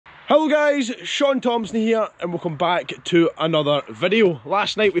Hello guys, Shaun Thomson here and welcome back to another video.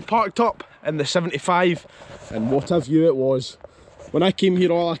 Last night we parked up in the 75 and what a view it was. When I came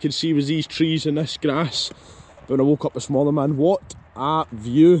here all I could see was these trees and this grass. But when I woke up this morning, man, what a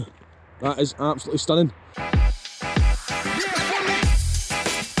view. That is absolutely stunning.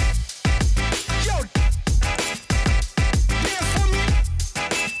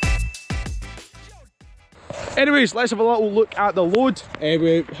 Anyways, let's have a little look at the load.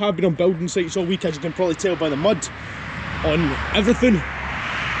 We have been on building sites all week, as you can probably tell by the mud on everything.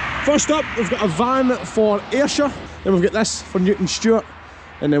 First up, we've got a van for Ayrshire, then we've got this for Newton Stewart,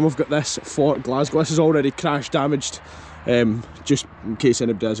 and then we've got this for Glasgow. This is already crash damaged, just in case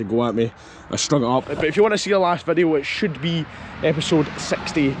anybody has a go at me. I strung it up, but if you want to see the last video, it should be episode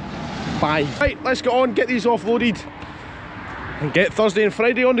 65. Right, let's get on, get these offloaded, and get Thursday and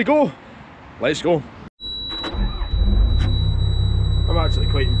Friday on the go. Let's go. I'm actually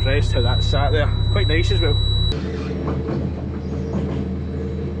quite impressed how that sat there. Quite nice as well.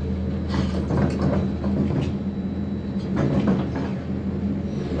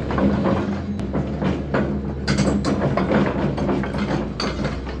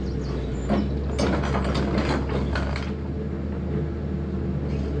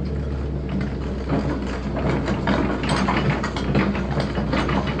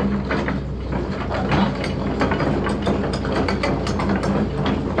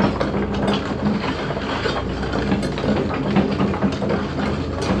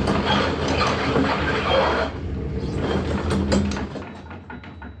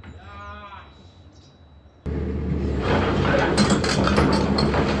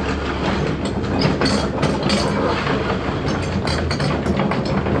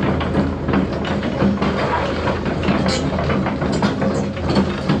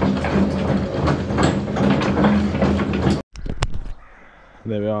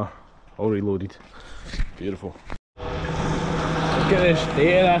 There we are, all reloaded. Beautiful. Look at this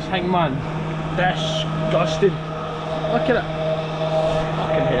state of this thing, man. Disgusting. Look at it.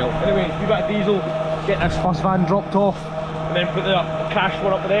 Fucking hell. Anyway, we got a diesel, get this first van dropped off, and then put the crash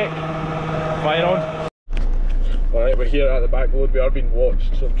one up the deck. Fire on. Alright, we're here at the back load. We are being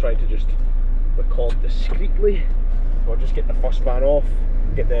watched, so I'm trying to just record discreetly. So I'll just get the first van off,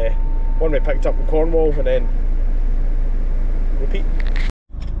 get the one we picked up in Cornwall, and then repeat.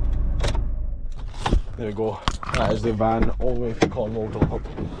 There we go, that is the van all the way from Cornwall to up.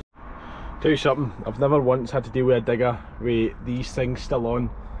 Tell you something, I've never once had to deal with a digger with these things still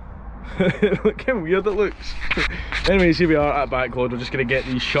on. Look how weird it looks. Anyways, here we are at backload. We're just going to get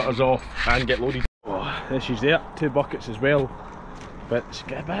these shutters off and get loaded. Oh, there she's there, 2 buckets as well. But it's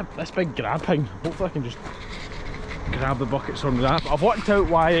got a bit, this big grab thing. Hopefully I can just grab the buckets from that. But I've worked out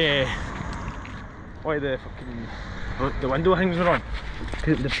why the fucking the window things are on.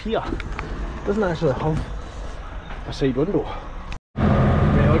 The pier doesn't actually have a side window.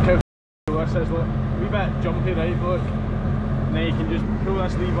 Right, look how this is, look. A wee bit jumpy, right, look. And then you can just pull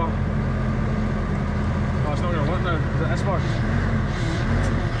this lever. Oh, it's not going to work now. Is it this one?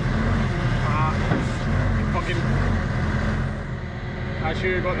 Fucking... I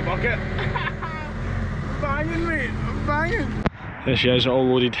sure you got the bucket. Banging, mate, I'm banging. There she is, all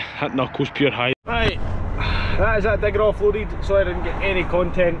loaded at knuckles, pure high. Right, that is that digger offloaded, so I didn't get any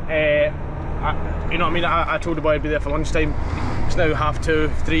content. You know what I mean, I told the boy I'd be there for lunchtime. It's now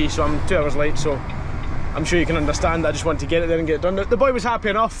 2:30, 3, so I'm 2 hours late, so I'm sure you can understand. I just wanted to get it there and get it done. The boy was happy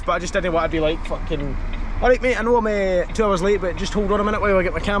enough, but I just didn't want to be like fucking, alright mate, I know I'm 2 hours late, but just hold on a minute while I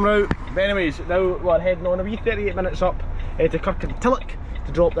get my camera out. But anyways, now we're heading on a wee 38 minutes up to Kirkintilloch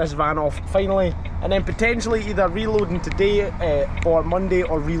to drop this van off finally, and then potentially either reloading today or Monday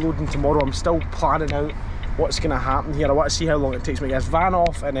or reloading tomorrow. I'm still planning out what's going to happen here. I want to see how long it takes me to get this van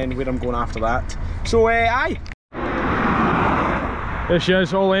off and then where I'm going after that. So aye. There she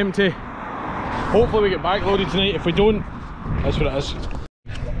is, all empty. Hopefully we get backloaded tonight. If we don't, that's what it is.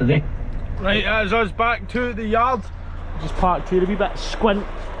 Right, that is us back to the yard. Just parked here, a wee bit squint.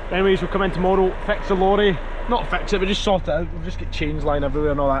 Anyways, we'll come in tomorrow, fix the lorry. Not fix it, but just sort it out. We'll just get chains lying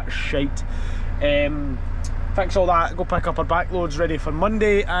everywhere and all that shite. Fix all that, go pick up our backloads ready for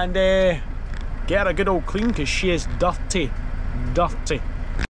Monday, and get her a good old clean, because she is dirty. Dirty.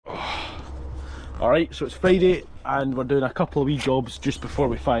 Alright, so it's Friday and we're doing a couple of wee jobs just before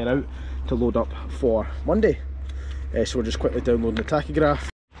we fire out to load up for Monday. So we're just quickly downloading the tachograph.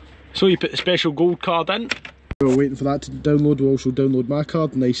 So you put the special gold card in. We're waiting for that to download. We'll also download my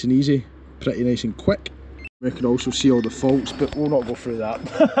card, nice and easy, pretty nice and quick. We can also see all the faults, but we'll not go through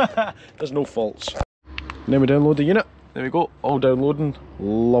that. There's no faults. And then we download the unit. There we go, all downloading.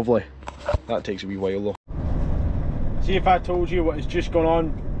 Lovely. That takes a wee while though. See if I told you what has just gone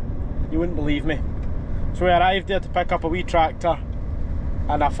on You wouldn't believe me. So we arrived there to pick up a wee tractor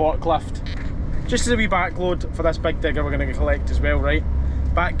and a forklift. Just as a wee backload for this big digger we're going to collect as well, right?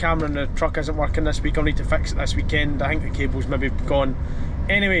 Back camera in the truck isn't working this week, I'll need to fix it this weekend. I think the cable's maybe gone.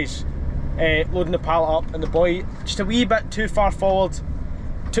 Anyways, loading the pallet up and the boy, just a wee bit too far forward,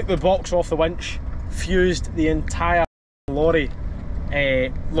 took the box off the winch, fused the entire lorry's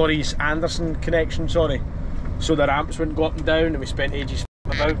Anderson connection, sorry. So the ramps wouldn't go up and down, and we spent ages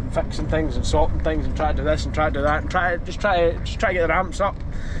about and fixing things and sorting things and trying to do this and trying to do that and try to get the ramps up.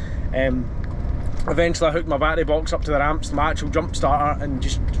 Eventually I hooked my battery box up to the ramps, my actual jump starter, and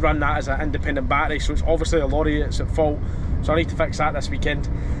just run that as an independent battery, so it's obviously the lorry that's at fault, so I need to fix that this weekend.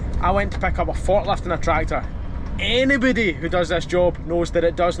 I went to pick up a forklift and a tractor. Anybody who does this job knows that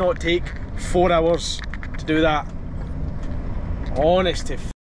it does not take 4 hours to do that. Honest to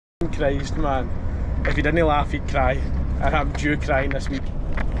f***ing Christ, man. If you didn't laugh, you'd cry, and I'm due crying this week.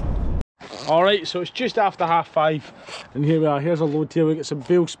 Alright, so it's just after 5:30 and here we are. Here's a load here. We've got some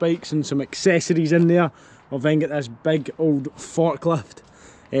bale spikes and some accessories in there. We'll then get this big old forklift,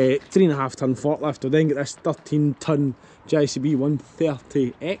 3.5 ton forklift. We'll then get this 13 ton JCB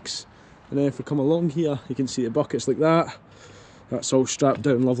 130X, and then if we come along here you can see the buckets like that. That's all strapped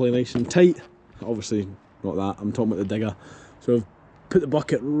down lovely nice and tight. Obviously not that, I'm talking about the digger. So I've put the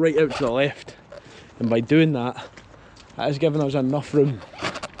bucket right out to the left, and by doing that, that has given us enough room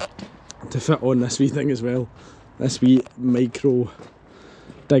to fit on this wee thing as well. This wee micro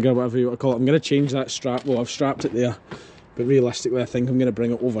digger, whatever you want to call it. I'm going to change that strap. Well, I've strapped it there, but realistically I think I'm going to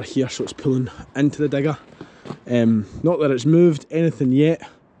bring it over here so it's pulling into the digger. Not that it's moved anything yet,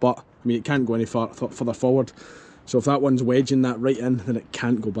 but I mean it can't go any further forward. So if that one's wedging that right in, then it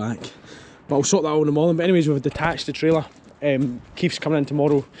can't go back. But I'll sort that out in the morning. But anyways, we've detached the trailer. Keith's coming in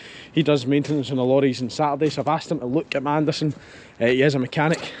tomorrow. He does maintenance on the lorries on Saturday, so I've asked him to look at my Anderson. He is a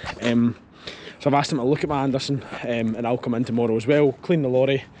mechanic, so I've asked him to look at my Anderson, and I'll come in tomorrow as well, clean the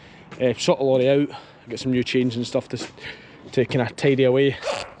lorry, sort the lorry out, get some new chains and stuff to kind of tidy away,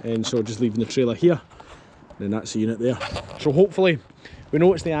 and so just leaving the trailer here, and that's the unit there. So hopefully, we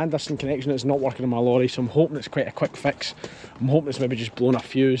know it's the Anderson connection that's not working on my lorry, so I'm hoping it's quite a quick fix. I'm hoping it's maybe just blown a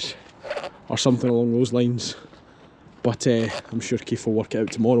fuse or something along those lines. But I'm sure Keith will work it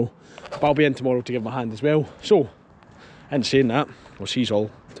out tomorrow. But I'll be in tomorrow to give my hand as well. So, in saying that, we'll see you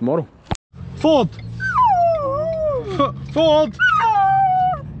all tomorrow. Ford! Ford!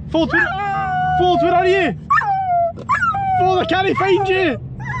 Ford, where are you? Ford, I can't find you!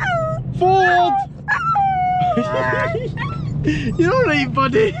 Ford! You're alright,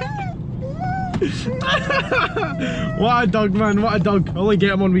 buddy. What a dog, man, what a dog. I only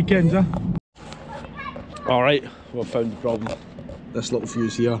get him on weekends, huh? Alright, we've found the problem. This little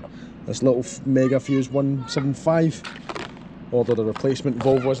fuse here, this little mega fuse 175. Ordered a replacement.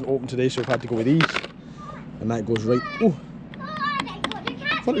 Valve wasn't open today, so we've had to go with these. And that goes right. Oh!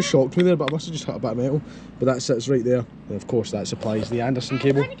 I thought it shocked me there, but I must have just hit a bit of metal. But that sits right there. And of course, that supplies the Anderson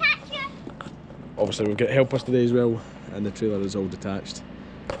cable. Obviously, we've got helpers today as well, and the trailer is all detached.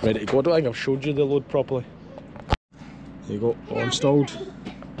 Ready to go. I don't think I've showed you the load properly. There you go, all installed.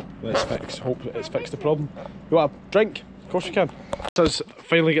 Let's fix, hope it's fixed the problem. You want a drink? Of course you can. This is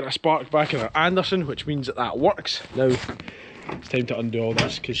finally getting a spark back in our Anderson, which means that that works. Now, it's time to undo all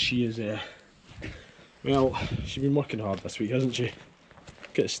this, because she is, well, she's been working hard this week, hasn't she?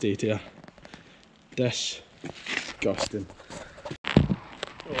 Look at the state here. Disgusting.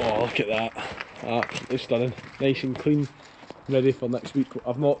 Oh, look at that. Absolutely stunning. Nice and clean, ready for next week.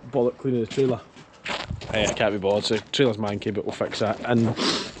 I've not bothered cleaning the trailer. I can't be bothered, so the trailer's manky, but we'll fix that. And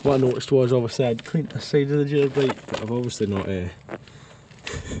what I noticed was, obviously I'd cleaned the side of the gearbrake, but I've obviously not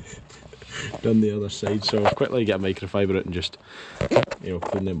done the other side, so I'll quickly get a microfiber out and just, you know,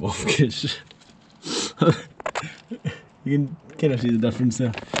 clean them off, because you can kind of see the difference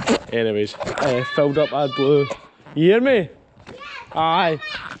there. Anyways, filled up AdBlue. You hear me? Aye,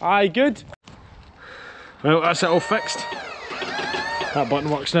 aye, good. Well, that's it all fixed. That button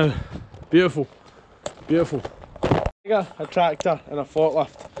works now. Beautiful. Beautiful. A tractor and a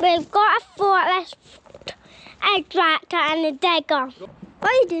forklift. We've got a forklift, a tractor and a digger. What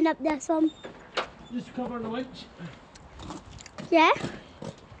are you doing up there, son? Just covering the winch. Yeah?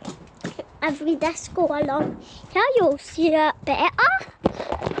 If we just go along here, you'll see it better.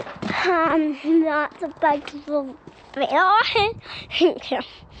 That's a big better.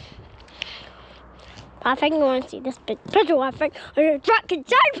 I think you want to see this big picture. I think there's a truck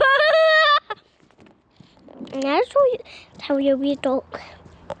inside. And I'll tell you a wee dog.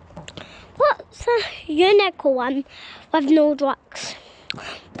 What's a unicorn with no drugs?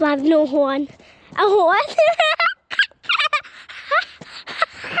 With no horn? A horn?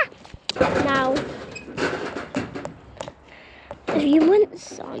 Now, if you want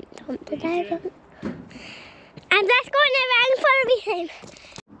some Thomson, I'm just going around for everything.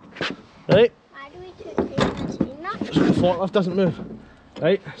 Right. Why do we take this enough? So the forklift doesn't move.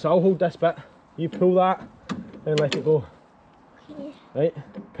 Right, so I'll hold this bit. You pull that and let it go. Okay. Right,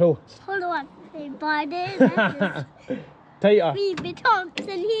 pull. Hold on, everybody. Tighter. Baby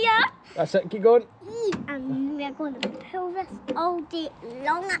Thomson here. That's it, keep going. And we're going to pull this all day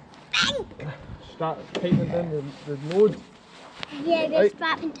long, I think. Start tightening down the load. Yeah, we're Right.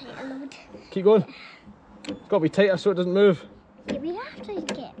 strapping tight a load. Keep going. It's got to be tighter so it doesn't move. Yeah, we have to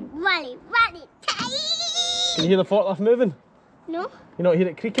get really, really tight. Can you hear the forklift moving? No, You not hear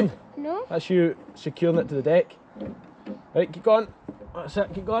it creaking? no. That's you securing it to the deck. Right, keep going. That's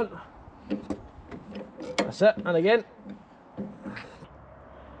it, keep going. That's it, and again.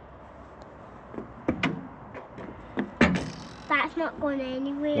 That's not going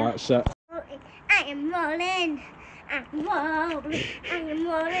anywhere. That's it. I am rolling. I'm rolling. I am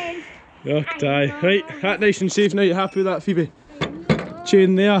rolling. Oh, die. Right, that nice and safe now. You happy with that, Phoebe?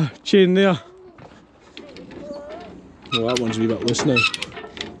 Chain there, chain there. Oh, that one's a wee bit loose now.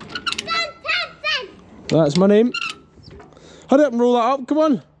 That's my name. Hurry up and roll that up, come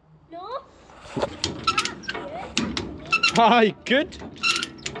on. No. Aye, good.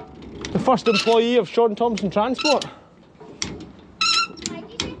 The first employee of Shaun Thomson Transport. Why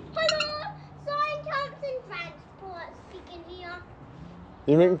did you? Hello, Shaun Thomson Transport speaking here.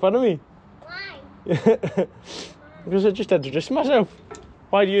 You're making fun of me? Why? Because I just introduced myself.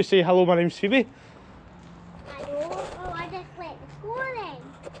 Why do you say hello, my name's Phoebe? I don't know. I just let the score in.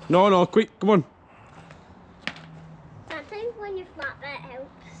 No, quick, come on. Sometimes when you flap it helps.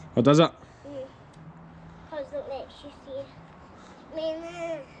 Oh, does it? Because it lets you see.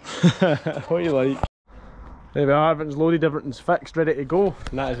 What do you like? There we are, everything's loaded, everything's fixed, ready to go.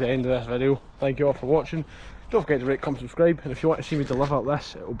 And that is the end of this video. Thank you all for watching. Don't forget to rate, comment, subscribe. And if you want to see me deliver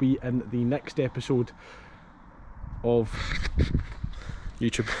this, it will be in the next episode of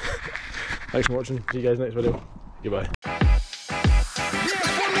YouTube. Thanks for watching. See you guys next video. Goodbye.